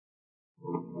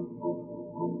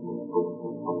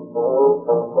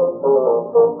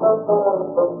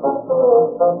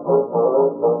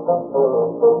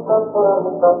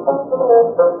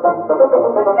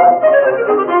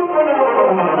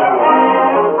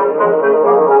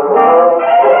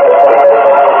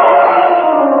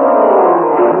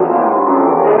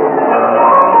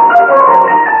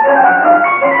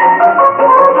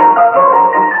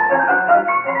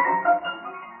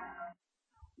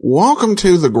Welcome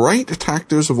to the Great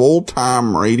Detectives of Old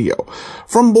Time Radio.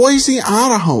 From Boise,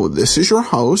 Idaho, this is your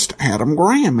host, Adam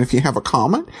Graham. If you have a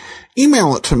comment,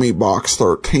 email it to me,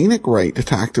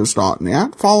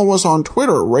 box13@greatdetectives.net. Follow us on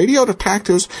Twitter, Radio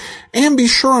Detectives, and be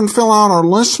sure and fill out our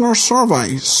listener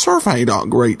survey,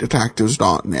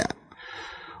 survey.greatdetectives.net.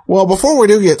 Well, before we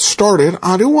do get started,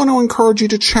 I do want to encourage you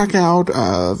to check out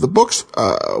the books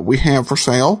we have for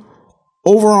sale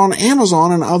over on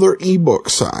Amazon and other ebook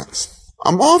sites.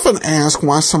 I'm often asked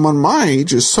why someone my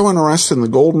age is so interested in the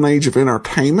golden age of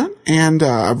entertainment, and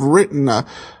I've written a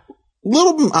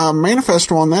little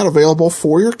manifesto on that available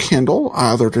for your Kindle,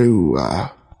 either to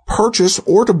purchase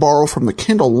or to borrow from the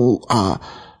Kindle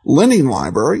lending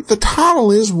library. The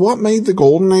title is What Made the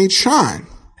Golden Age Shine,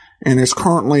 and it's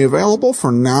currently available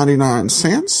for 99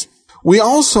 cents. We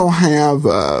also have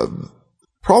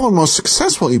probably the most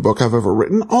successful ebook I've ever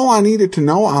written, All I Needed to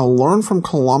Know I Learned from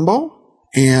Columbo.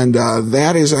 And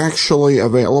that is actually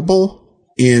available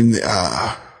in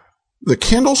the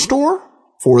Kindle store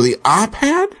for the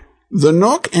iPad, the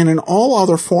Nook, and in all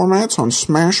other formats on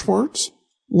Smashwords.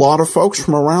 A lot of folks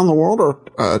from around the world are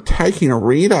taking a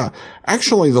read.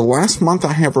 Actually, the last month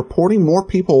I have reporting, more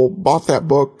people bought that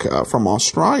book from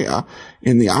Australia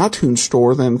in the iTunes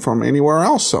store than from anywhere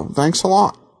else. So thanks a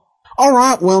lot. All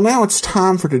right, well, now it's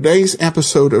time for today's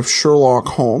episode of Sherlock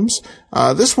Holmes.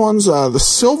 This one's The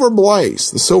Silver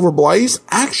Blaze. The Silver Blaze,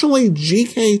 actually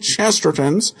G.K.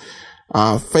 Chesterton's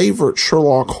favorite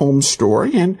Sherlock Holmes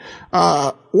story, and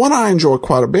one I enjoy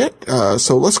quite a bit,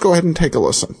 so let's go ahead and take a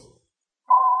listen.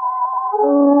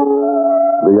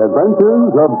 The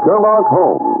Adventures of Sherlock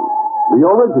Holmes, the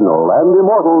original and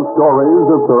immortal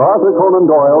stories of Sir Arthur Conan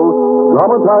Doyle,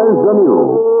 dramatized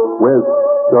anew, with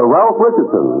Sir Ralph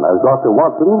Richardson as Dr.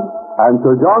 Watson, and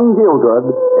Sir John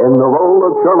Gielgud in the role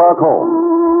of Sherlock Holmes.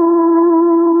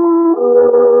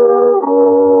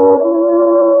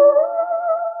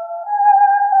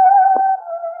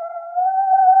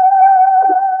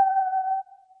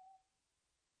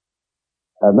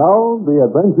 And now, The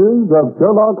Adventures of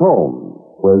Sherlock Holmes,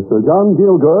 with Sir John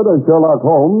Gielgud as Sherlock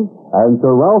Holmes, and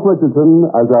Sir Ralph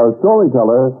Richardson as our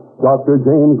storyteller, Dr.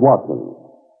 James Watson.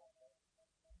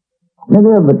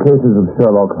 Many of the cases of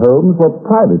Sherlock Holmes were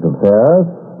private affairs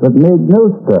that made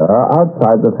no stir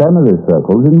outside the family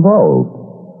circles involved.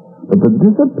 But the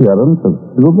disappearance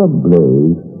of Silver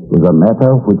Blaze was a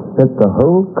matter which set the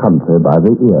whole country by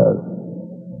the ears.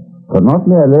 For not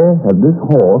merely had this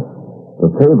horse, the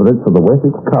favorite for the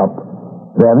Wessex Cup,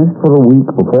 vanished for a week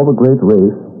before the great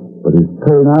race, but his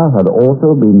trainer had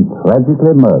also been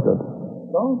tragically murdered.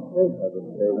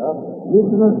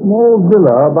 Lives in a small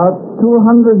villa about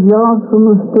 200 yards from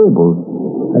the stables.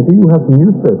 I see you have some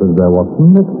newspapers there,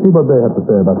 Watson. Let's see what they have to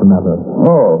say about the matter.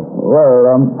 Oh,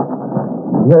 well,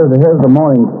 here's the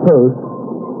Morning Post.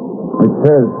 It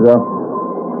says,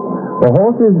 the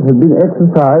horses had been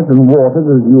exercised and watered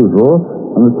as usual,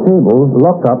 and the stables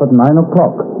locked up at 9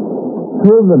 o'clock.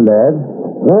 Two of the lads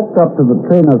walked up to the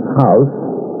trainer's house,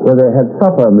 where they had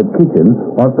supper in the kitchen,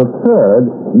 whilst the third,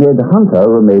 Ned Hunter,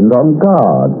 remained on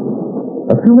guard.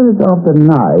 A few minutes after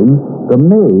 9, the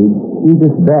maid,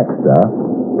 Edith Baxter,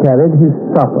 carried his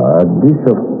supper, a dish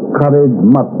of curried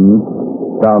mutton,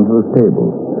 down to the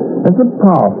stables. As the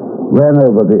path ran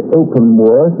over the open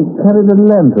moor, she carried a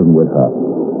lantern with her.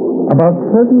 About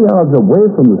 30 yards away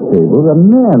from the stables, a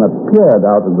man appeared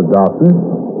out of the darkness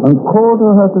and called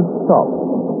to her to stop.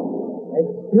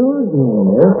 Excuse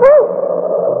me, miss.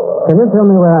 Can you tell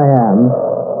me where I am?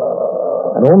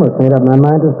 I'd almost made up my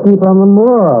mind to sleep on the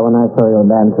moor when I saw your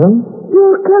lantern.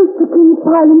 You're close to King's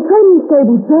Pile and training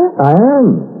stable, sir. I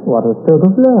am. What a stroke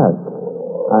of luck.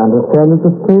 I understand that the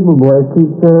stable boy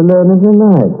keeps there alone every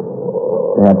night.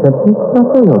 Perhaps that's his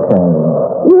supper you're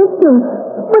carrying. Yes, sir.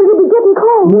 But it'll be getting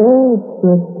cold. Yes,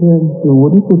 but you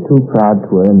wouldn't be too proud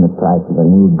to earn the price of a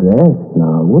new dress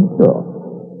now, would you?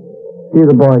 See,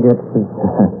 the boy gets his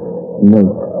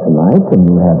note tonight, and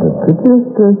you have the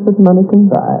prettiest dress that money can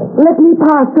buy. Let me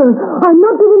pass, sir. I'm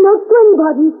not giving notes to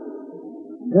anybody.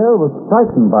 The girl was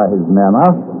frightened by his manner,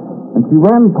 and she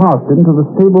ran past him to the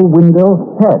stable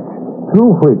window hatch,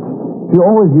 through which she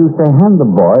always used to hand the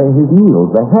boy his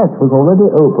meals. The hatch was already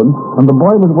open, and the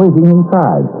boy was waiting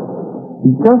inside.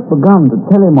 He'd just begun to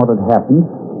tell him what had happened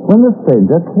when the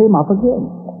stranger came up again.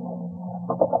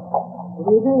 Good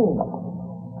evening.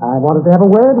 I wanted to have a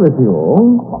word with you.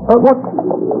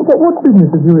 What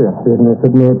business is you here? Business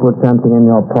that may put something in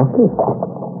your pocket.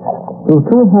 You've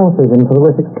 2 horses in for the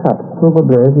Wessex Cup, Silver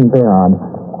Blaze and Bayard.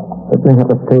 But they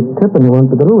have a straight trip and you won't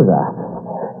be the loser.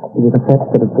 Is it a fact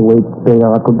that if the weight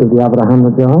Bayard could give the other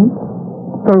 100 yards?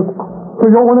 So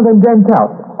you're one of them damn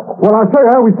touts. Well, I'll show you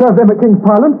how we serve them at King's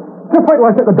Parliament. Just wait till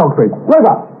I set the dog free.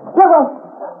 Clever!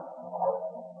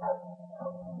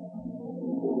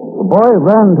 The boy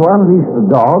ran to unleash the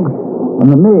dog, and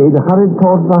the maid hurried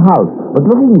towards the house. But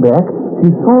looking back,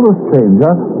 she saw the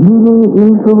stranger leaning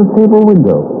in through the stable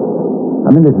window. A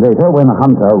minute later, when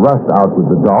Hunter rushed out with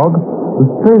the dog,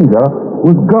 the stranger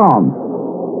was gone.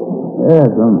 Yes,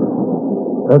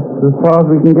 that's as far as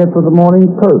we can get for the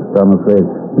Morning Post, I'm afraid.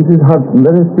 Mrs. Hudson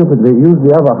very stupidly used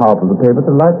the other half of the paper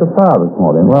to light the fire this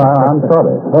morning. Well, I'm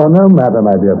sorry. Oh, no matter,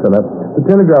 my dear fellow. The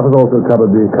Telegraph has also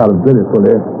covered the columns very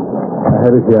fully. I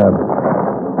have it here.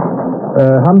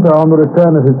 Hunter, on the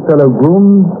return of his fellow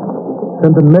grooms,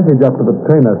 sent a message up to the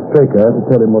trainer, Straker, to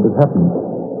tell him what had happened.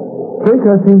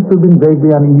 Straker seems to have been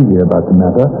vaguely uneasy about the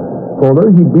matter, for although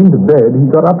he'd been to bed, he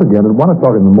got up again at 1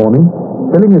 o'clock in the morning,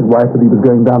 telling his wife that he was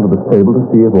going down to the stable to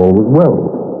see if all was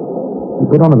well. He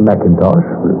put on a mackintosh,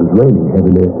 for it was raining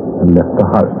heavily, and left the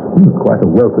house. Quite a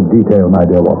wealth of detail, my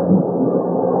dear Watson.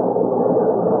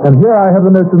 And here I have the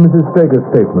notes of Mrs. Straker's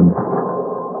statement.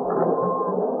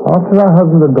 After her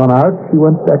husband had gone out, she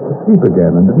went back to sleep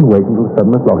again and didn't wake until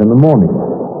 7 o'clock in the morning.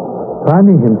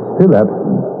 Finding him still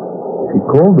absent, she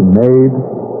called the maid,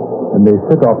 and they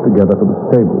set off together for the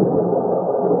stable.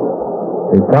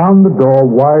 They found the door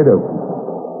wide open.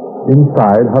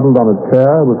 Inside, huddled on a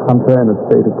chair, was Hunter in a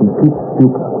state of complete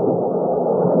stupor.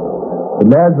 The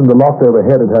lads in the loft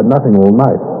overhead had had nothing all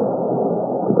night,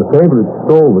 but the favourite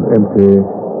stall was empty,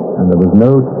 and there was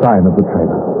no sign of the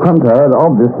trainer. Hunter had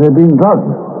obviously been drugged.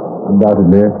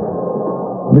 Undoubtedly.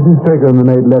 Mrs. Straker and the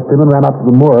maid left him and ran up to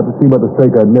the moor to see whether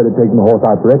Straker had merely taken the horse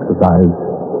out for exercise,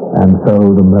 and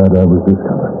so the murder was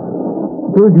discovered.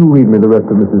 Suppose you read me the rest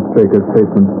of Mrs. Straker's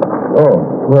statement.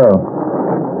 Oh, well...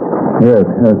 Yes.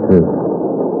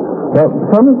 Well,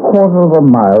 some quarter of a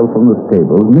mile from the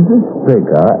stable, Mrs.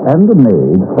 Straker and the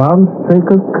maid found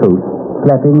Straker's coat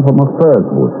flapping from a furze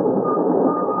bush.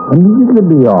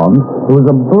 Immediately beyond, there was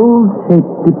a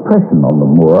bowl-shaped depression on the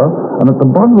moor, and at the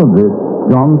bottom of this,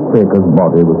 John Straker's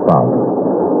body was found.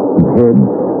 His head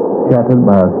shattered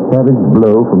by a savage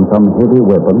blow from some heavy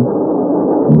weapon,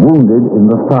 wounded in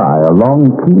the thigh, a long,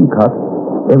 clean cut,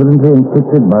 evidently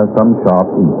inflicted by some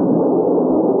sharp instrument.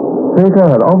 Straker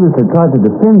had obviously tried to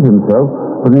defend himself,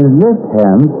 but in his left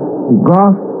hand he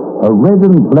grasped a red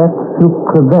and black silk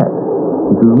cravat,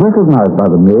 which was recognized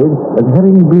by the maid as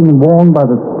having been worn by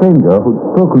the stranger who'd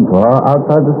spoken to her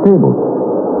outside the stable.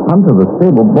 Hunter, the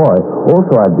stable boy,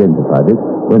 also identified it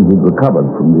when he'd recovered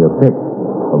from the effects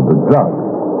of the drug.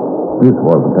 This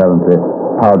was apparently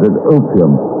powdered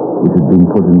opium, which had been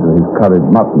put into his curried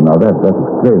mutton. Now that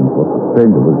explains what the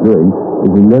stranger was doing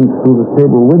as he leant through the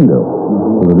stable window.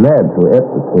 The lads who ate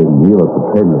the same meal at the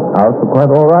trainer's house were quite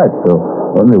all right, so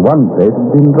only one place had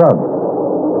been drugged.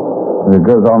 And it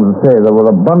goes on to say there were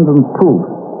abundant proofs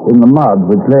in the mud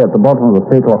which lay at the bottom of the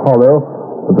fatal hollow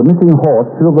that the missing horse,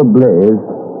 Silver Blaze,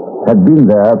 had been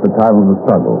there at the time of the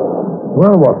struggle.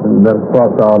 Well, Watson, that has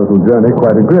passed our little journey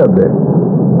quite agreeably.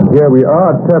 And here we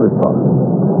are at Service Park.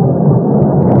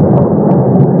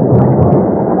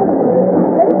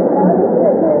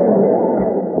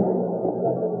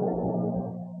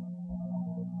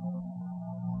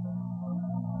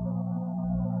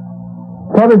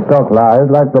 Tavistock lies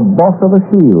like the boss of a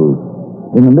shield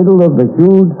in the middle of the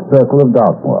huge circle of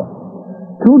Dartmoor.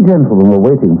 2 gentlemen were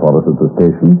waiting for us at the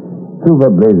station, Silver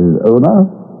Blaze's owner,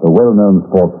 the well-known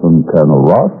sportsman Colonel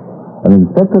Ross, and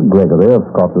Inspector Gregory of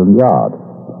Scotland Yard.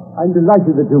 I'm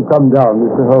delighted that you've come down,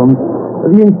 Mr. Holmes.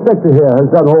 The inspector here has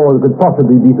done all that could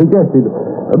possibly be suggested,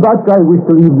 but I wish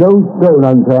to leave no stone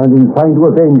unturned in trying to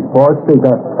avenge poor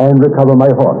Straker and recover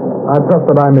my horse. I trust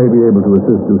that I may be able to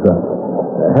assist you, sir.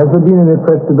 Has there been any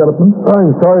fresh development?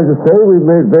 I'm sorry to say we've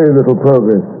made very little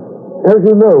progress. As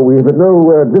you know, we have had no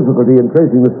difficulty in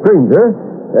tracing the stranger.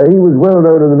 He was well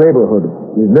known in the neighborhood.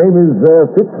 His name is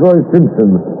Fitzroy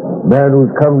Simpson, a man who's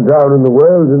come down in the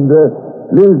world and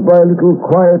lives by a little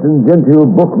quiet and genteel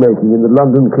bookmaking in the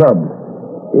London clubs.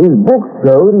 His books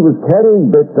showed he was carrying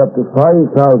bets up to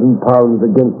 £5,000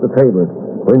 against the favorite.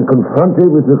 When confronted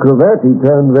with the cravat, he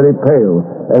turned very pale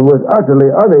and was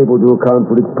utterly unable to account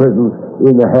for its presence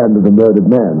in the hand of the murdered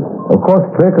man. Of course,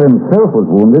 Straker himself was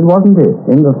wounded, wasn't he?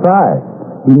 In the thigh.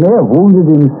 He may have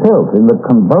wounded himself in the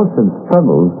convulsive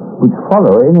struggles which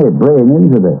follow any brain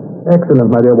injury.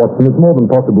 Excellent, my dear Watson. It's more than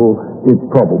possible. It's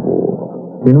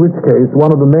probable. In which case,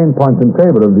 one of the main points in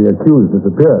favor of the accused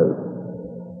disappears.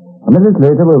 A minute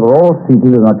later, we were all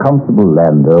seated in a comfortable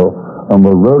landau and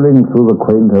were rolling through the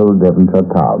quaint old Devonshire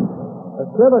town. A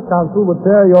clever counsel would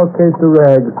tear your case to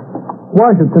rags.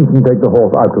 Why should Simpson take the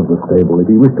horse out of the stable? If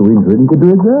he wished to injure it, he could do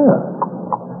it there.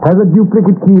 Has a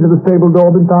duplicate key to the stable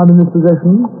door been found in his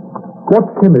possession?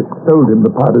 What chemist sold him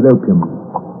the powdered opium?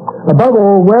 Above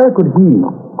all, where could he,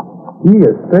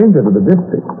 a stranger to the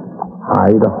district,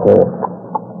 hide a horse?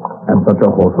 And such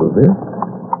a horse as this?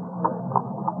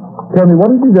 Tell me, what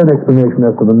is his own explanation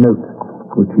as to the note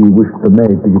which he wished the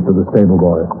maid to give to the stable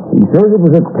boy? He says it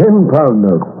was a £10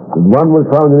 note, and one was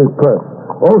found in his purse.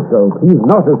 Also, he's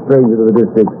not a stranger to the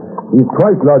district. He's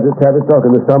twice lodged at Tavistock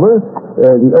in the summer.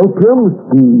 The opium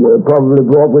he probably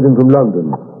brought with him from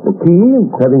London. The key,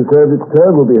 having served its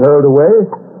term, will be hurled away.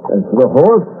 As for the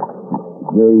horse,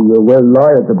 may well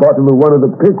lie at the bottom of one of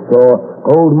the pits or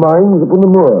old mines upon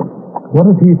the moor. What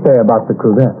does he say about the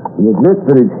cravette? He admits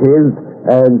that it's his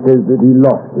and says that he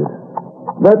lost it.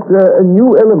 But a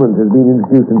new element has been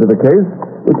introduced into the case,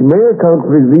 which may account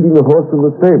for his leading the horse from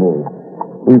the stable.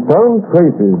 We found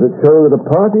traces that show that a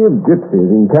party of gypsies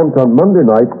encamped on Monday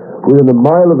night within a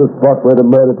mile of the spot where the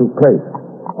murder took place.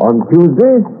 On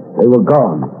Tuesday, they were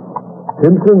gone.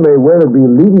 Simpson may well have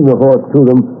been leading the horse to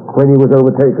them when he was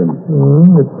overtaken.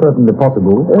 It's certainly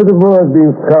possible. The moor has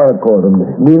been scoured for them.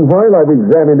 Meanwhile, I've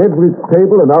examined every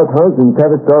stable and outhouse in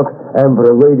Tavistock and for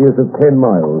a radius of 10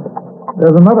 miles.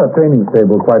 There's another training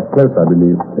stable quite close, I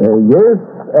believe. Yes,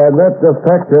 and that's a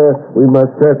factor we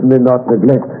must certainly not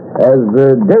neglect. As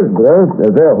Desborough,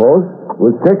 their horse,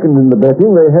 was second in the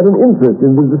betting, they had an interest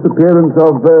in the disappearance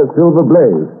of Silver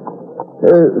Blaze.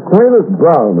 Silas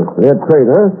Brown, their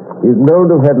trainer, is known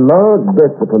to have had large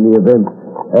bets upon the event,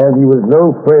 and he was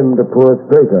no friend to poor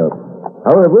Straker.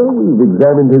 However, we've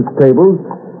examined his stables,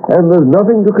 and there's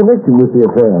nothing to connect him with the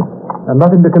affair. And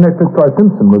nothing to connect Fitzroy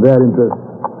Simpson with their interest?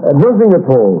 Nothing at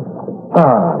all.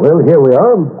 Well, here we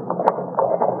are.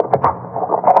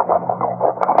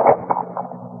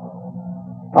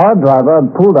 Our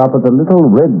driver pulled up at a little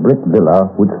red brick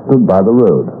villa which stood by the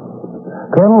road.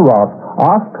 Colonel Ross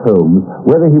asked Holmes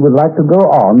whether he would like to go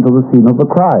on to the scene of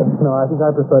the crime. No, I think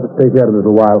I prefer to stay here a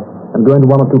little while and go into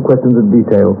one or two questions of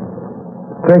detail.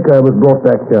 Straker was brought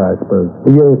back here, I suppose.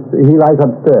 Yes, he lies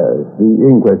upstairs. The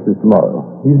inquest is tomorrow.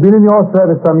 He's been in your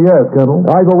service some years, Colonel.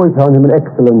 I've always found him an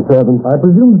excellent servant. I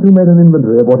presume that you made an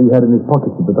inventory of what he had in his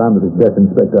pockets at the time of his death,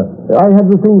 Inspector. I had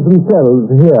the things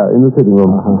themselves here in the sitting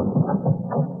room.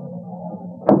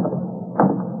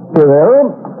 Here they are.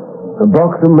 A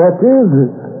box of matches,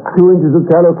 2 inches of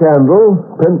tallow candle,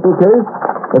 pencil case,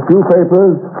 a few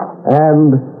papers,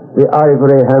 and the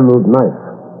ivory-handled knife.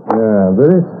 Yeah,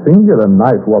 very singular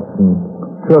knife, Watson.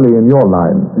 Surely in your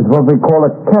line. It's what we call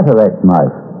a cataract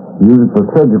knife, used for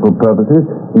surgical purposes,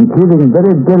 including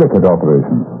very delicate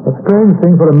operations. A strange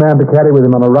thing for a man to carry with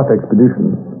him on a rough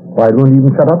expedition. Why, it won't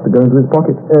even shut up to go into his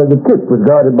pocket. The tip was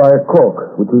guarded by a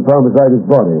cork, which we found beside his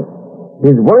body.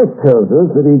 His wife tells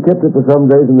us that he kept it for some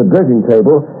days in the dressing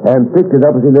table and picked it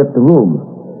up as he left the room.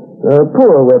 A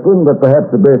poor weapon, but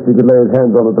perhaps the best he could lay his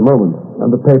hands on at the moment.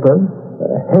 And the papers?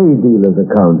 Hay dealer's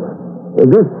account.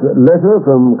 This letter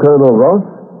from Colonel Ross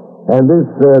and this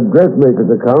dressmaker's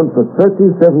account for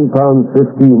 £37.15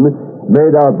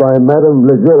 made out by Madame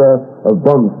Lejeune of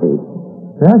Bond Street.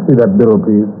 May I see that bill,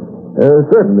 please?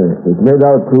 Certainly. It's made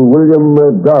out to William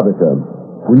Derbyshire.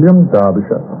 William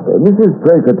Derbyshire. Mrs.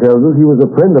 Straker tells us he was a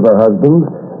friend of her husband's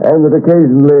and that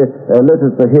occasionally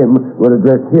letters for him were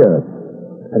addressed here.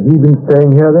 Has he been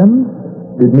staying here then?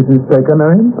 Did Mrs. Straker know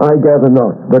him? I gather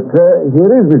not. But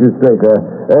here is Mrs. Straker.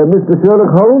 Mr.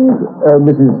 Sherlock Holmes,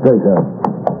 Mrs. Straker.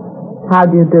 How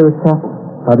do you do, sir?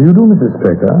 How do you do, Mrs.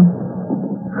 Straker?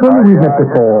 Surely we've met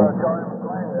before.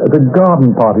 At a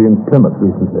garden party in Plymouth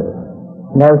recently.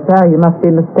 No, sir, you must be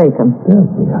mistaken. Yes,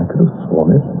 I could have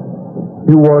sworn it.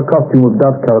 You wore a costume of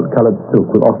dove-colored silk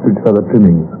with ostrich feather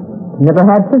trimmings. Never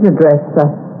had such a dress, sir.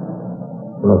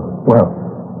 Oh, well,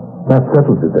 that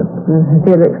settles it then. If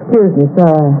you'll excuse me, sir,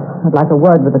 I'd like a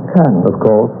word with the Colonel. Of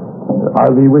course.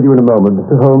 I'll be with you in a moment,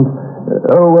 Mr. Holmes.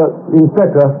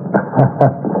 Inspector.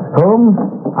 Holmes,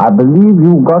 I believe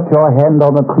you got your hand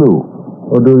on a clue.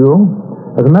 Oh, do you?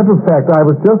 As a matter of fact, I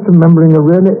was just remembering a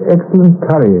really excellent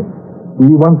curry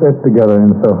we once ate together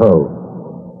in Soho.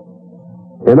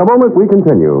 In a moment, we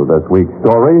continue this week's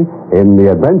story in The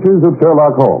Adventures of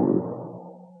Sherlock Holmes.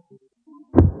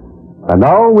 And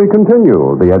now we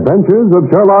continue The Adventures of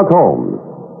Sherlock Holmes.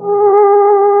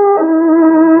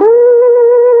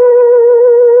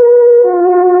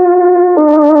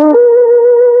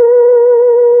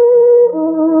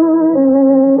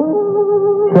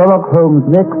 Holmes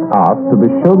next asked to be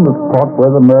shown the spot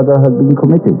where the murder had been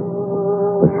committed.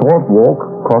 A short walk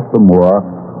across the moor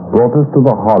brought us to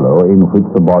the hollow in which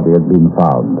the body had been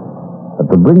found.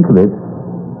 At the brink of it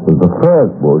was the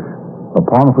furze bush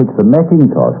upon which the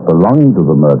mackintosh belonging to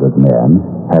the murdered man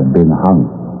had been hung.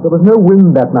 There was no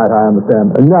wind that night, I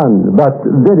understand. None, but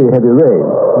very heavy rain.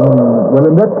 Well,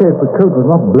 in that case, the coat was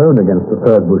not blown against the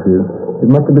furze bushes. It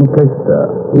must have been placed there.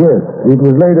 Yes, it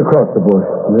was laid across the bush.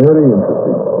 Very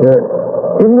interesting.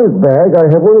 In this bag, I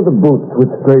have one of the boots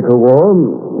which Straker wore,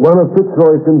 one of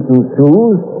Fitzroy Simpson's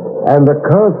shoes, and a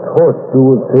cast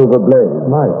horseshoe with silver blades.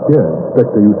 My dear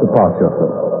Inspector, you surpass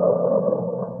yourself.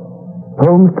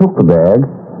 Holmes took the bag,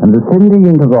 and descending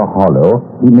into the hollow,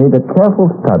 he made a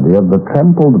careful study of the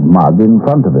trampled mud in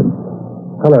front of him.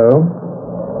 Hello.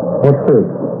 What's this?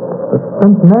 A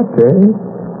spent match, eh?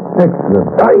 Excellent.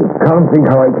 I can't think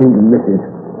how I came to miss it.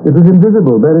 It was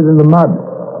invisible, buried in the mud.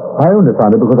 I only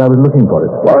found it because I was looking for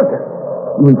it. What?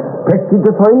 You expected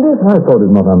to find it? I thought it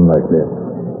not unlikely.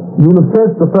 You'll have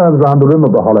searched the ferns round the rim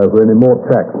of the hollow for any more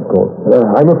tracks, of course.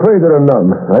 I'm afraid there are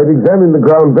none. I've examined the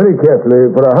ground very carefully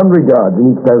for 100 yards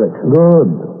in each direction. Good.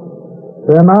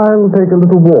 Then I'll take a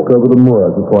little walk over the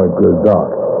moors before it grows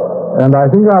dark. And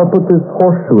I think I'll put this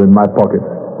horseshoe in my pocket,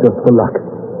 just for luck.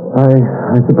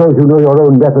 I suppose you know your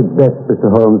own methods best,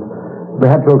 Mr. Holmes.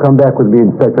 Perhaps you'll come back with me,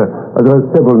 Inspector. There are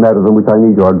several matters on which I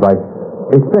need your advice,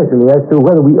 especially as to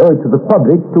whether we owe it to the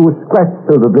public to scratch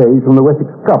Silver Blaze from the Wessex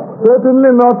Cup.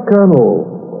 Certainly not,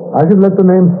 Colonel. I should let the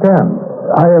name stand.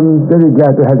 I am very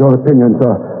glad to have your opinion,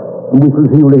 sir. We shall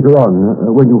see you later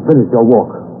on, when you finish your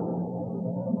walk.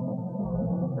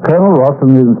 Colonel Ross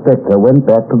and the inspector went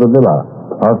back to the villa,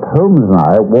 whilst Holmes and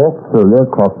I walked slowly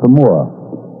across the moor.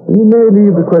 We may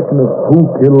leave the question of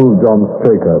who killed John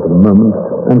Straker for the moment,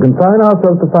 and confine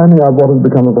ourselves to finding out what has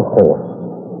become of the horse.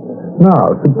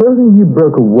 Now, supposing he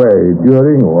broke away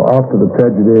during or after the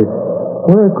tragedy,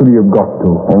 where could he have got to?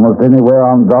 Almost anywhere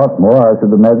on Dartmoor, I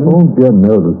should imagine. Oh, dear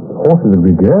no, the horse is a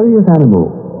gregarious animal.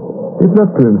 If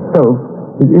left to himself,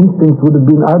 his instincts would have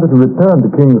been either to return to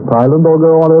King's Island or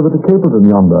go on over to Capleton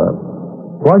yonder.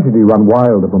 Why should he run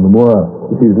wild upon the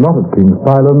moor? If he's not at King's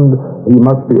Island, he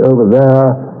must be over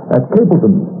there at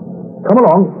Capleton. Come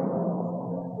along.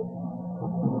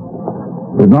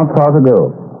 We've not far to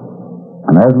go.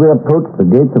 And as we approached the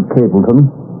gates of Capleton,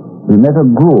 we met a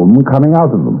groom coming out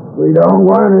of them. We don't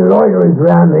want any loiterers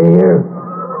round here.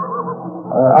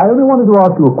 I only wanted to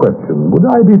ask you a question. Would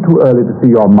I be too early to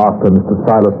see your master, Mr.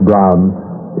 Silas Brown,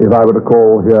 if I were to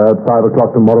call here at 5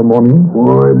 o'clock tomorrow morning?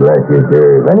 Boy, bless you,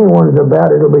 sir. If anyone's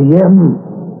about, it'll be him.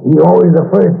 He's always the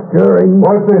first stirring.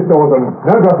 What's this, Thornton?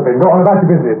 No gossiping. Go on about your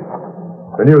business.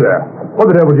 And you there. What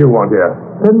the devil do you want here?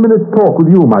 10 minutes talk with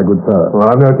you, my good sir.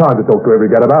 Well, I've no time to talk to every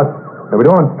gadabout. And we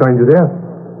don't want strangers here.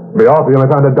 Be off, you may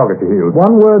find a dog at your heels.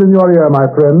 One word in your ear, my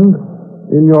friend.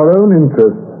 In your own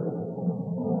interest.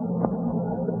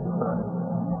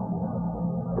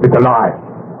 It's a lie.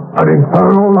 An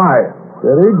infernal lie.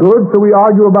 Very good. So we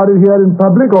argue about it here in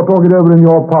public or talk it over in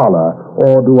your parlor?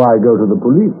 Or do I go to the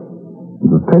police? It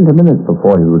was 20 minutes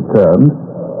before he returned.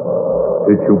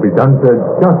 It shall be done, sir,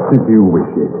 just as you wish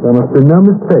it. There must be no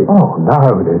mistake. Oh, no,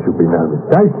 there should be no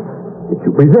mistake. It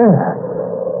should be there.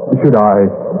 Should I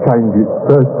change it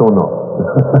first or not?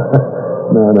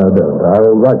 No, don't.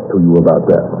 I'll write to you about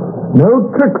that. No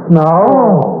tricks now.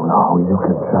 Oh, no, you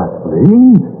can trust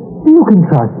me. You can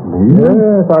trust me.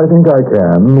 Yes, I think I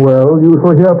can. Well, you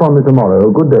shall hear from me tomorrow.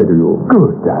 Good day to you.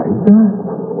 Good day, sir.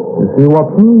 You see,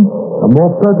 Watson, a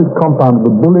more perfect compound of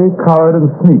the bully, coward, and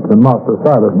sneak than Master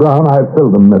Silas Brown I have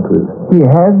seldom met with. He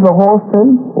has the horse,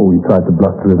 then? Oh, he tried to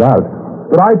bluster it out.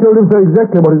 But I told him so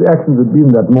exactly what his actions had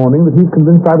been that morning that he's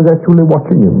convinced I was actually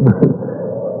watching him.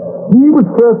 He was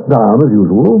first down, as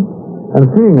usual,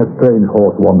 and seeing a strange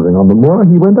horse wandering on the moor,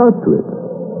 he went out to it.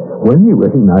 When he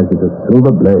recognized it as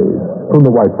Silver Blaze, from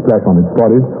the white splash on its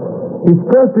body, his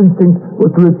first instinct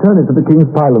was to return it to the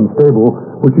King's Pyland stable,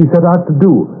 which he set out to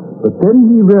do. But then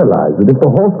he realized that if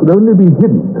the horse could only be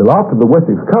hidden till after the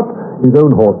Wessex Cup, his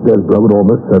own horse, Desborough, would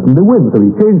almost certainly win. So he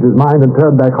changed his mind and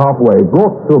turned back halfway,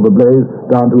 brought Silver Blaze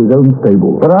down to his own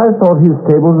stable. But I thought his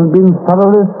stables had been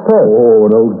thoroughly searched. Oh,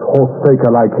 an old horse faker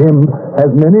like him has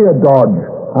many a dodge.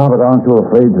 Ah, but aren't you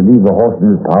afraid to leave the horse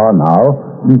in his power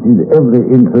now? Since he's every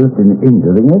interest in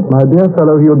injuring it? My dear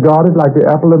fellow, he'll guard it like the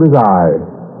apple of his eye.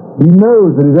 He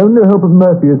knows that his only hope of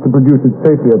mercy is to produce it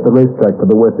safely at the racetrack for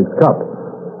the Wessex Cup.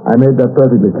 I made that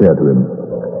perfectly clear to him.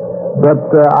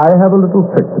 But I have a little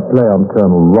trick to play on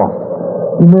Colonel Ross.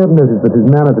 You may have noticed that his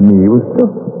manner to me was just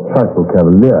a trifle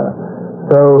cavalier.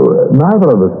 So, neither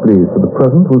of us, please, for the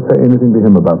present, will say anything to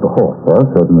him about the horse. Well,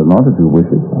 certainly not, if you wish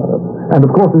it. And,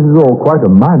 of course, this is all quite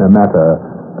a minor matter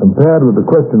compared with the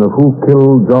question of who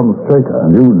killed John Straker.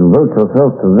 And you devote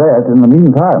yourself to that in the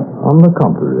meantime. On the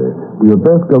contrary, we will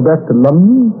both go back to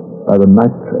London by the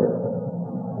night train.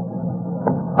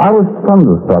 I was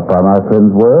thunderstruck by my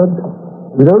friend's words.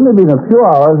 It had only been a few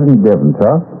hours in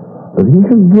Devonshire, but he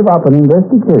should give up an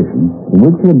investigation in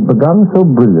which he had begun so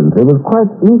brilliantly was quite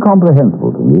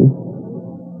incomprehensible to me.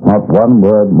 Not one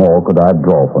word more could I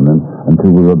draw from him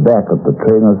until we were back at the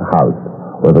trainer's house,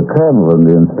 where the colonel and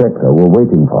the inspector were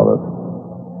waiting for us.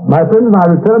 My friend and I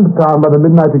returned to town by the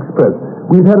midnight express.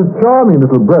 We've had a charming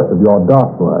little breath of your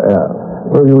Dartmoor air.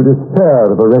 Well, you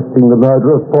despair of arresting the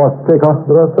murderer of poor Straker.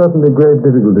 There are certainly grave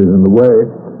difficulties in the way.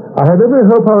 I have every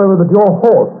hope, however, that your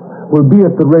horse will be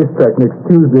at the racetrack next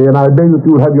Tuesday, and I beg that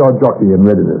you will have your jockey in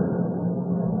readiness.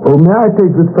 Oh, may I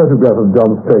take this photograph of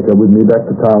John Straker with me back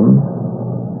to town?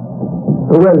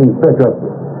 Well, Inspector,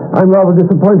 I'm rather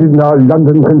disappointed in our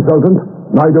London consultant.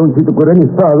 I don't see to put any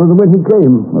further than when he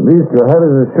came. At least you have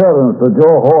his assurance that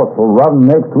your horse will run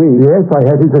next week. Yes, I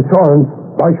have his assurance.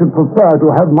 I should prefer to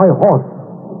have my horse.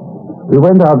 We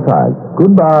went outside.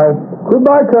 Goodbye.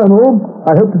 Goodbye, Colonel.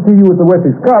 I hope to see you at the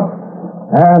Wessex Cup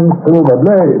and Silver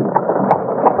Blaze.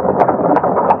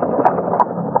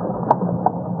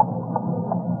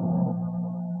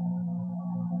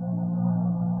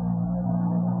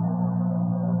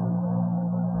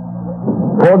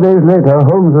 Four days later,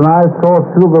 Holmes and I saw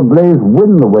Silver Blaze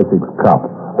win the Wessex Cup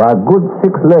by a good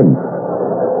 6 lengths.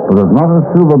 It was not a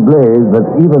Silver Blaze that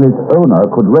even its owner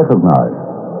could recognize.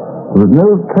 There was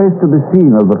no trace to be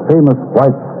seen of the famous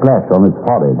white splash on its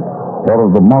forehead or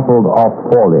of the mottled off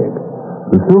foreleg.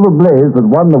 The Silver Blaze that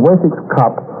won the Wessex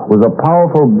Cup was a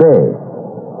powerful bay.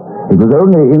 It was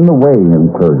only in the weighing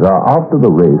enclosure after the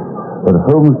race that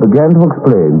Holmes began to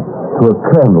explain to a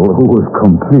colonel who was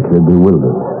completely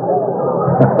bewildered.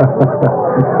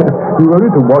 He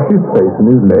wanted to wash his face and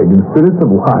his leg in spirits of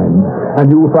wine, and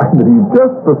you will find that he's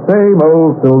just the same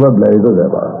old Silver Blaze as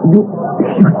ever. You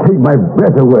take my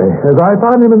breath away, as I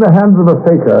found him in the hands of a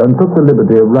faker and took the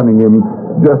liberty of running him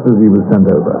just as he was sent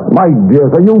over. My dear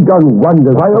sir, you've done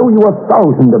wonders. I owe you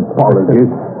 1,000 apologies.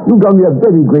 You've done me a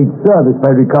very great service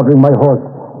by recovering my horse.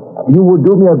 You would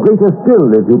do me a greater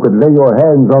still if you could lay your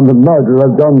hands on the murderer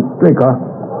of John Straker.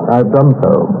 I've done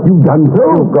so. You've done so?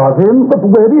 You've got him? But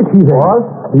where is he then?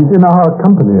 What? He's in our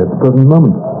company at the present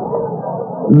moment.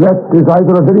 That is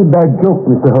either a very bad joke,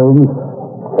 Mr. Holmes,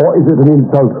 or is it an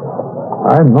insult?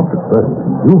 I'm not referring to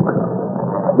you, Colonel.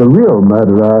 The real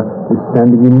murderer is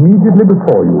standing immediately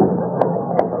before you.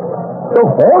 The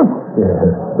horse? Yes,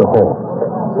 the horse.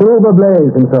 Silver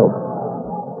Blaze himself.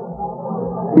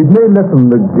 It may lessen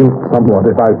the guilt somewhat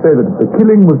if I say that the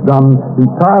killing was done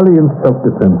entirely in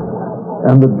self-defense,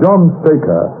 and that John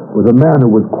Straker was a man who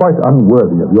was quite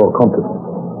unworthy of your confidence.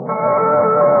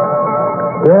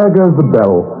 There goes the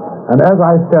bell, and as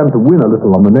I stand to win a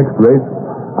little on the next race,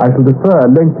 I shall defer a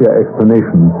lengthier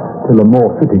explanation till a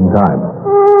more fitting time.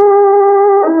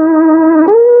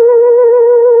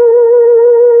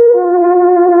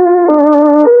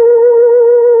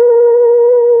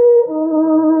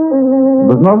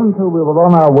 It was not until we were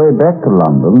on our way back to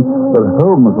London that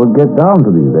Holmes would get down to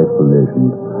these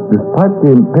explanations, despite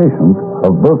the impatience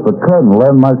of both the colonel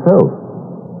and myself.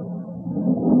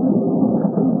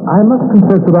 I must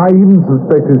confess that I even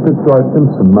suspected Fitzroy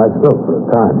Simpson myself for a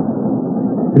time.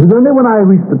 It was only when I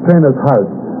reached the trainer's house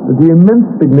that the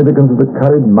immense significance of the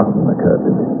curried mutton occurred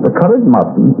to me. The curried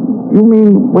mutton? You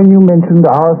mean when you mentioned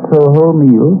our Soho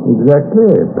meal?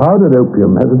 Exactly. Powdered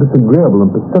opium has a disagreeable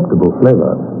and perceptible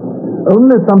flavor.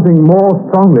 Only something more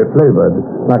strongly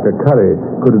flavored, like a curry,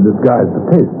 could have disguised the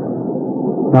taste.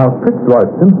 Now, Fitzroy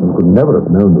Simpson could never have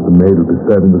known that the maid would be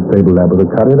serving the stable lab with a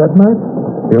curry that night.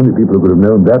 The only people who could have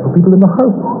known that were people in the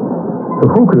house. So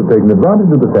who could have taken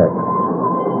advantage of the fact?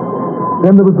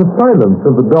 Then there was the silence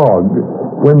of the dog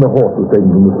when the horse was taken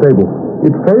from the stable.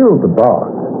 It failed to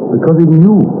bark because it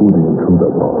knew who the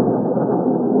intruder was.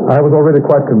 I was already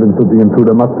quite convinced that the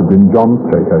intruder must have been John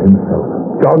Straker himself.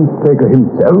 John Straker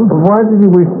himself? Why did he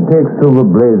wish to take Silver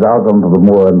Blaze out onto the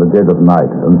moor in the dead of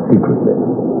night and secretly?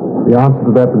 The answer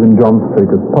to that was in John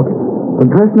Straker's pocket. The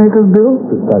dressmaker's bill?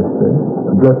 Precisely.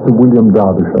 Addressed to William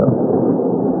Derbyshire.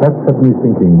 That set me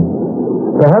thinking.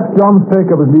 Perhaps John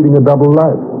Straker was leading a double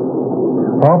life.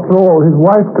 After all, his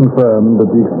wife confirmed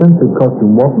that the expensive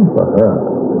costume wasn't for her.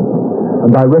 And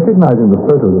by recognizing the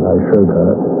photo that I showed her,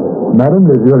 Madame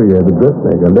Lesurier, the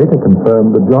dressmaker, later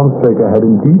confirmed that John Straker had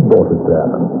indeed bought it there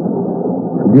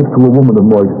to give to a woman of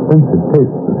more expensive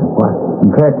taste than his wife.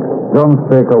 In fact, John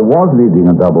Straker was leading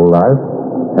a double life,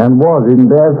 and was in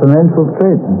bad financial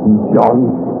straits. John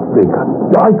Straker.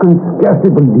 I can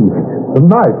scarcely believe it. The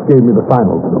knife gave me the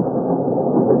final clue.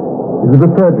 It was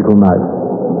a surgical knife,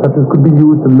 such as could be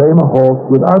used to lame a horse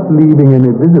without leaving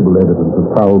any visible evidence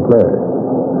of foul play.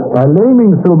 By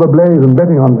laming Silver Blaze and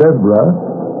betting on Desborough,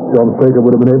 John Straker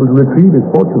would have been able to retrieve his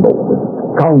fortune.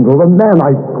 Scoundrel, the man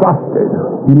I trusted.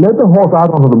 He led the horse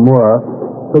out onto the moor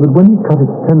so that when he cut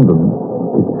its tendons,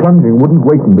 its plunging wouldn't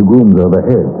waken the grooms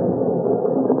overhead.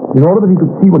 In order that he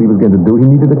could see what he was going to do, he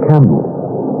needed a candle.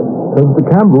 So that the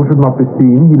candle should not be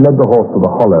seen, he led the horse to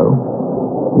the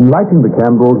hollow. In lighting the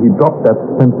candle, he dropped that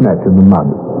spent match in the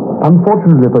mud.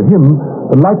 Unfortunately for him,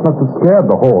 the light must have scared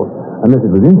the horse, unless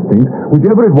it was instinct.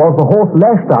 Whichever it was, the horse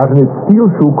lashed out and its steel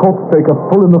shoe caught Straker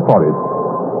full in the forehead.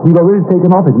 He'd already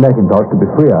taken off his mackintosh to be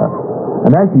freer,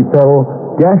 and as he fell,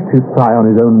 gashed his thigh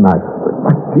on his own knife.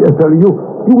 My dear sir,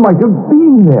 you might have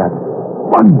been there.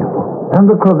 Wonderful. And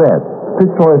the cravat,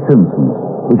 Fitzroy Simpson's,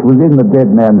 which was in the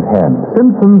dead man's hand.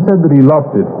 Simpson said that he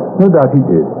lost it. No doubt he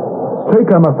did.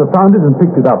 Straker must have found it and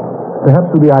picked it up,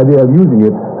 perhaps with the idea of using it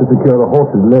to secure the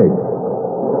horse's leg.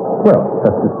 Well,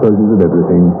 that disposes of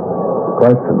everything.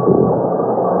 Quite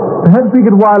simple. Perhaps we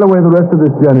could while away the rest of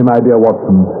this journey, my dear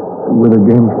Watson, with a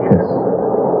game of chess.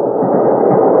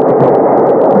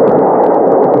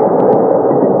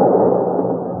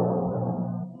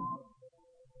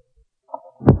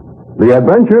 The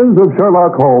Adventures of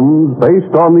Sherlock Holmes,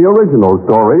 based on the original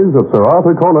stories of Sir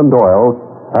Arthur Conan Doyle,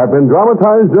 have been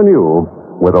dramatized anew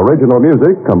with original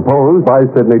music composed by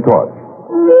Sidney Torch.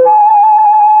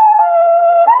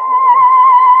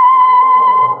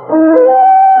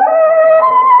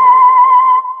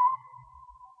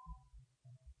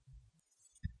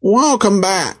 Welcome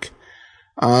back.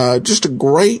 Just a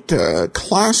great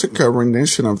classic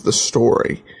rendition of the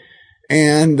story.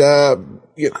 And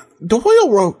Doyle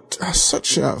wrote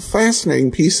such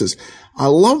fascinating pieces. I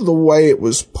love the way it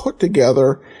was put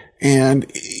together, and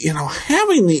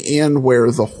having the end where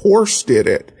the horse did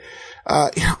it,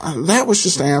 that was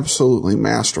just absolutely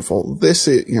masterful.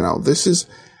 These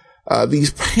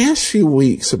past few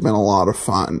weeks have been a lot of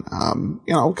fun,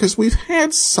 because we've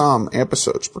had some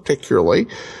episodes, particularly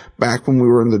back when we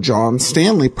were in the John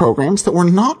Stanley programs, that were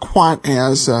not quite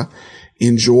as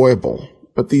enjoyable.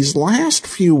 But these last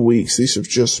few weeks, these have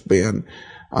just been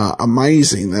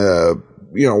amazing.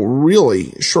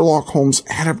 Really, Sherlock Holmes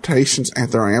adaptations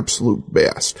at their absolute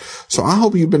best. So I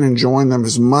hope you've been enjoying them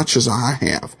as much as I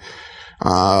have.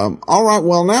 All right,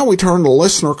 well, now we turn to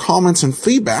listener comments and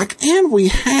feedback, and we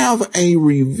have a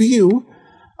review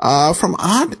from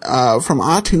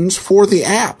iTunes for the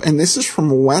app, and this is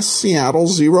from West Seattle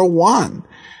 01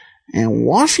 and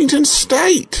Washington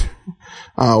State,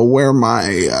 where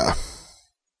my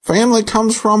family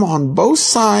comes from on both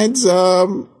sides,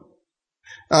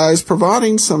 is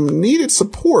providing some needed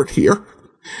support here.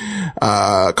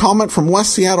 Comment from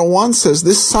West Seattle 1 says,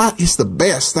 "This site is the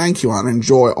best. Thank you. I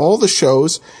enjoy all the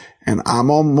shows, and I'm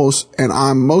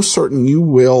most certain you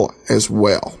will as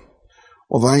well."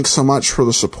 Well, thanks so much for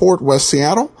the support, West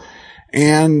Seattle,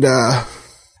 and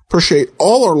appreciate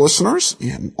all our listeners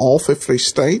in all 50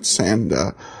 states and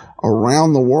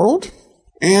around the world.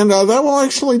 And that will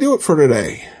actually do it for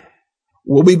today.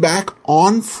 We'll be back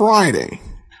on Friday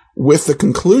with the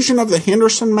conclusion of the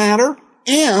Henderson matter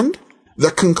and the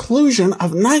conclusion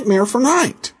of Nightmare for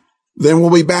Night. Then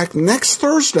we'll be back next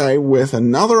Thursday with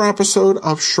another episode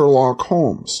of Sherlock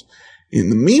Holmes. In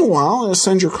the meanwhile,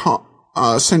 send your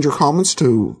comments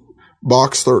to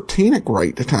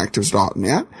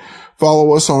box13@greatdetectives.net.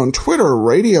 Follow us on Twitter,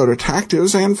 Radio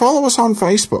Detectives, and follow us on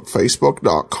Facebook,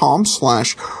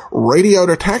 facebook.com/Radio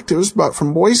Detectives. But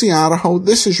from Boise, Idaho,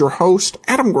 this is your host,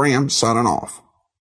 Adam Graham, signing off.